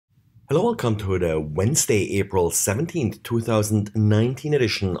Hello, welcome to the Wednesday, April 17th, 2019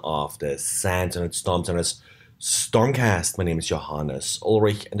 edition of the SANS and Storm Center's Stormcast. My name is Johannes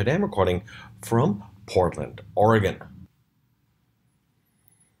Ulrich, and today I'm recording from Portland, Oregon.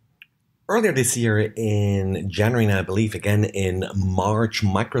 Earlier this year, in January, and I believe again in March,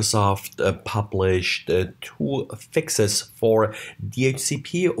 Microsoft published two fixes for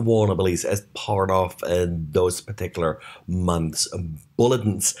DHCP vulnerabilities as part of those particular month's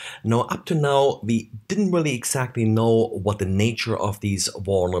bulletins. Now, up to now, we didn't really exactly know what the nature of these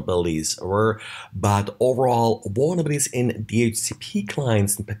vulnerabilities were, but overall, vulnerabilities in DHCP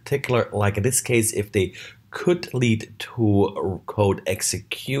clients in particular, like in this case, if they could lead to code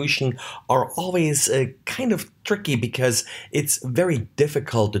execution, are always kind of tricky because it's very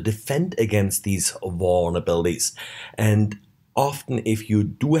difficult to defend against these vulnerabilities. And often if you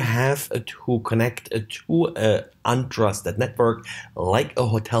do have to connect to an untrusted network, like a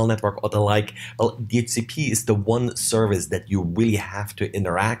hotel network or the like, well, DHCP is the one service that you really have to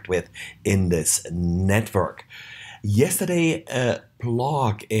interact with in this network. Yesterday, a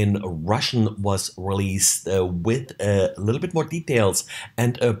blog in Russian was released with a little bit more details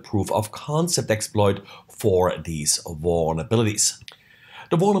and a proof of concept exploit for these vulnerabilities.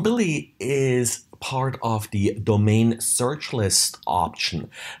 The vulnerability is part of the domain search list option.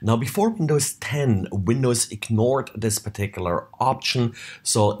 Now, before Windows 10, Windows ignored this particular option,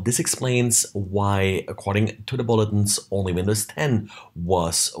 so this explains why, according to the bulletins, only Windows 10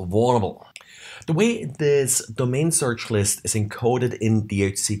 was vulnerable. The way this domain search list is encoded in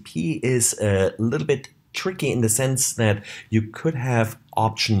DHCP is a little bit tricky in the sense that you could have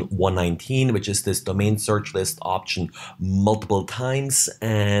option 119, which is this domain search list option, multiple times,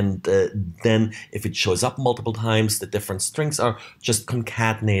 and then if it shows up multiple times, the different strings are just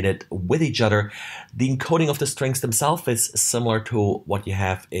concatenated with each other. The encoding of the strings themselves is similar to what you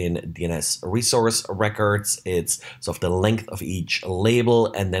have in DNS resource records. It's sort of the length of each label,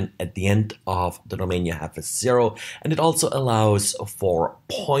 and then at the end of the domain you have a 0, and it also allows for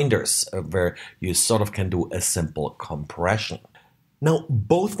pointers where you sort of can do a simple compression. Now,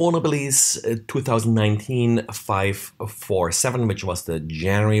 both vulnerabilities, 2019 547, which was the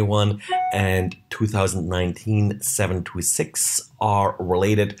January one, and 2019 726 are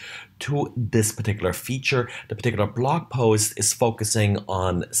related to this particular feature. The particular blog post is focusing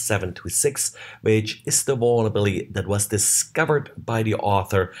on 726, which is the vulnerability that was discovered by the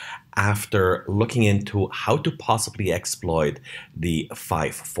author after looking into how to possibly exploit the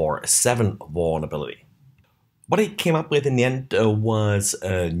 547 vulnerability. What I came up with in the end was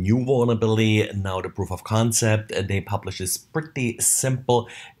a new vulnerability. Now the proof of concept they publish is pretty simple.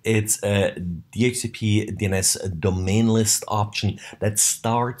 It's a DHCP DNS domain list option that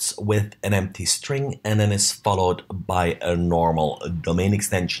starts with an empty string and then is followed by a normal domain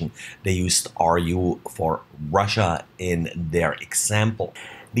extension. They used RU for Russia in their example.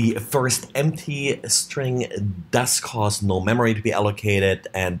 The first empty string does cause no memory to be allocated,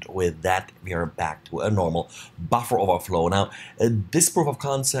 and with that we are back to a normal buffer overflow. Now, this proof of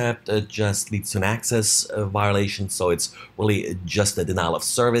concept just leads to an access violation, so it's really just a denial of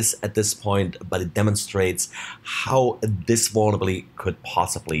service at this point, but it demonstrates how this vulnerability could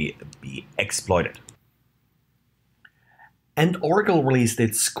possibly be exploited. And Oracle released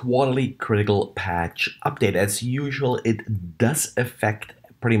its quarterly critical patch update. As usual, it does affect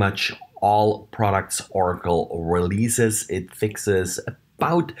pretty much all products Oracle releases. It fixes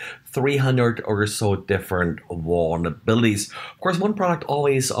about 300 or so different vulnerabilities. Of course, one product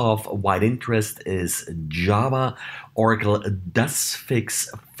always of wide interest is Java. Oracle does fix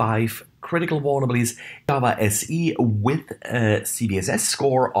 5 critical vulnerabilities. Java SE with a CVSS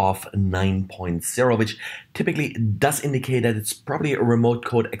score of 9.0, which typically does indicate that it's probably a remote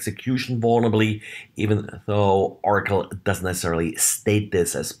code execution vulnerability, even though Oracle doesn't necessarily state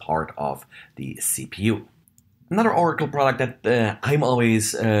this as part of the CPU. Another Oracle product that I'm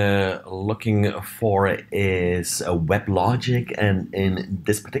always looking for is WebLogic, and in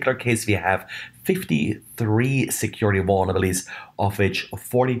this particular case we have 53 security vulnerabilities, of which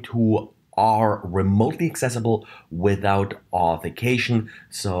 42 are remotely accessible without authentication.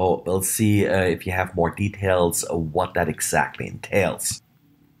 So we'll see if you have more details what that exactly entails.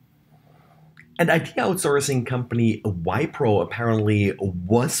 An IT outsourcing company, Wipro, apparently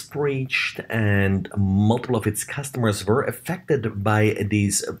was breached, and multiple of its customers were affected by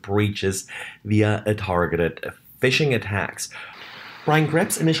these breaches via targeted phishing attacks. Brian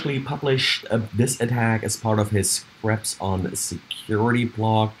Krebs initially published this attack as part of his Krebs on Security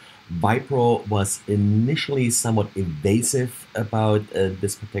blog, Vipro was initially somewhat evasive about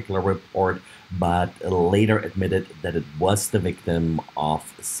this particular report, but later admitted that it was the victim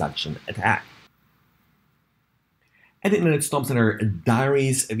of such an attack. And in its Storm Center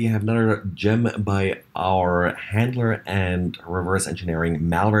Diaries, we have another gem by our handler and reverse engineering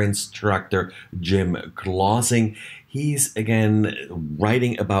malware instructor, Jim Clausing. He's again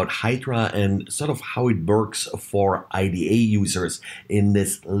writing about Hydra and sort of how it works for IDA users. In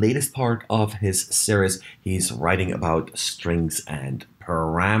this latest part of his series, he's writing about strings and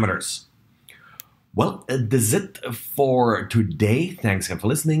parameters. Well, that's it for today. Thanks again for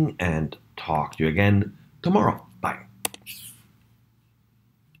listening, and talk to you again tomorrow.